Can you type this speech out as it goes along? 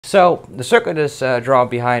So the circuit is drawn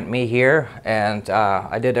behind me here, and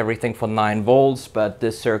I did everything for 9 volts, but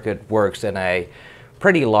this circuit works in a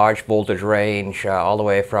pretty large voltage range, all the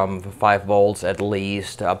way from 5 volts at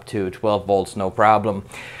least up to 12 volts, no problem.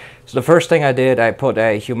 So the first thing I did, I put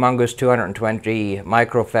a humongous 220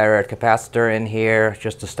 microfarad capacitor in here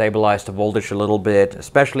just to stabilize the voltage a little bit,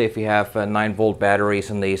 especially if you have 9 volt batteries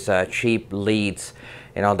and these cheap leads.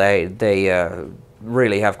 You know, they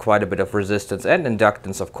really have quite a bit of resistance and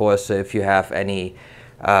inductance, of course, if you have any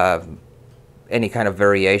kind of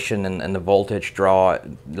variation in the voltage draw,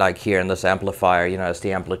 like here in this amplifier. You know, as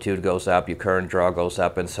the amplitude goes up, your current draw goes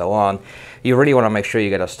up and so on. You really want to make sure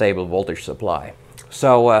you get a stable voltage supply.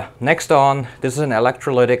 So next on, this is an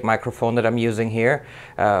electrolytic microphone that I'm using here,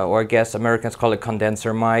 or I guess Americans call it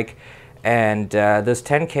condenser mic. And this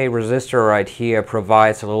 10K resistor right here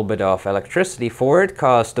provides a little bit of electricity for it,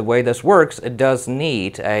 because the way this works, it does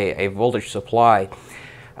need a voltage supply.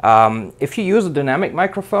 If you use a dynamic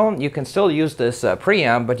microphone, you can still use this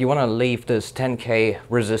preamp, but you want to leave this 10K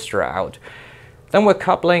resistor out. Then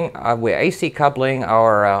we're AC coupling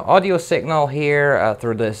our audio signal here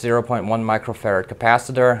through the 0.1 microfarad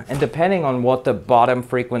capacitor. And depending on what the bottom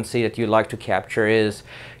frequency that you'd like to capture is,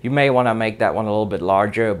 you may want to make that one a little bit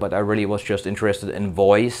larger, but I really was just interested in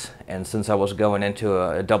voice. And since I was going into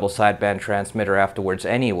a double sideband transmitter afterwards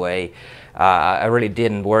anyway, I really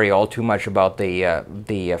didn't worry all too much about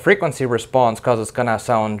the frequency response, because it's gonna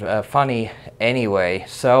sound funny anyway.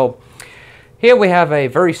 So here we have a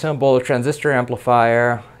very simple transistor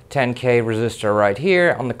amplifier, 10K resistor right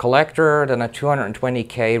here on the collector, then a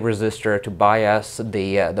 220K resistor to bias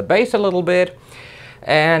the bass a little bit.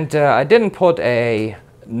 And I didn't put a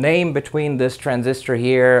name between this transistor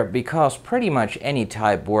here because pretty much any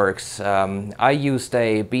type works. I used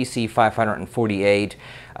a BC548,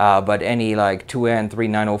 but any like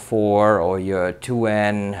 2N3904 or your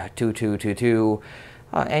 2N2222,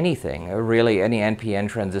 anything, really any NPN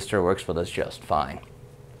transistor works for this just fine.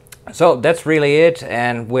 So that's really it,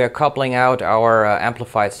 and we're coupling out our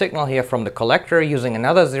amplified signal here from the collector using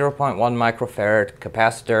another 0.1 microfarad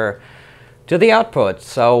capacitor to the output.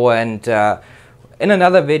 So, and in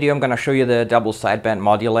another video I'm going to show you the double sideband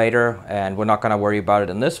modulator, and we're not going to worry about it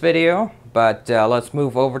in this video, but let's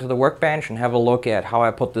move over to the workbench and have a look at how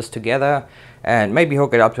I put this together and maybe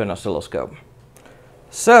hook it up to an oscilloscope.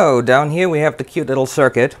 So down here we have the cute little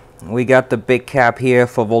circuit. We got the big cap here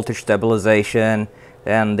for voltage stabilization,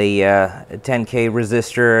 and the 10K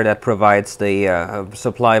resistor that provides the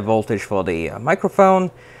supply voltage for the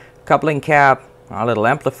microphone, coupling cap, a little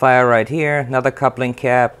amplifier right here, another coupling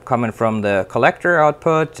cap coming from the collector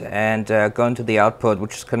output and going to the output,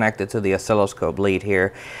 which is connected to the oscilloscope lead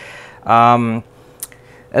here.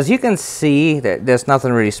 As you can see, there's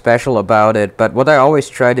nothing really special about it, but what I always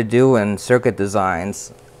try to do in circuit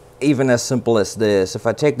designs, even as simple as this, if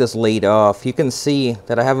I take this lead off, you can see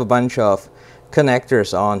that I have a bunch of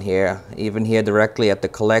connectors on here, even here directly at the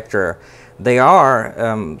collector. They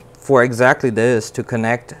are for exactly this, to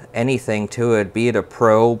connect anything to it, be it a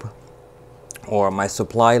probe or my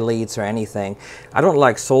supply leads or anything. I don't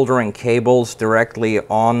like soldering cables directly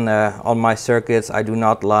on my circuits. I do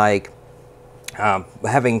not like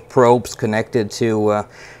having probes connected to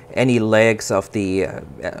any legs of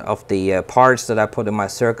the parts that I put in my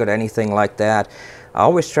circuit, anything like that. I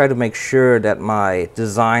always try to make sure that my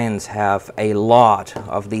designs have a lot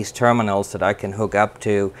of these terminals that I can hook up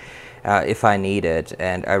to if I need it,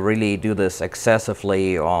 and I really do this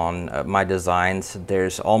excessively on my designs.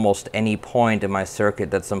 There's almost any point in my circuit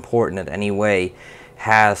that's important in any way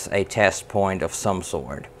has a test point of some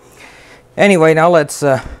sort. Anyway, now let's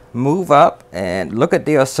move up and look at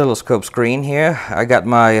the oscilloscope screen here. I got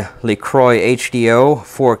my LaCroix HDO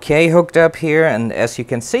 4K hooked up here, and as you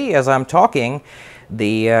can see, as I'm talking,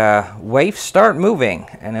 the waves start moving.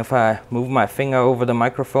 And if I move my finger over the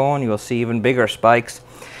microphone, you'll see even bigger spikes.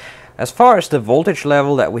 As far as the voltage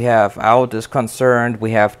level that we have out is concerned,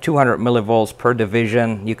 we have 200 millivolts per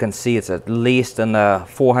division. You can see it's at least in the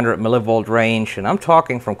 400 millivolt range, and I'm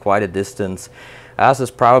talking from quite a distance. This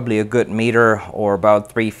is probably a good meter or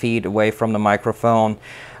about 3 feet away from the microphone.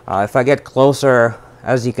 If I get closer,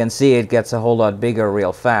 as you can see, it gets a whole lot bigger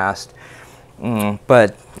real fast.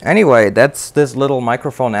 But anyway, that's this little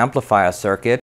microphone amplifier circuit.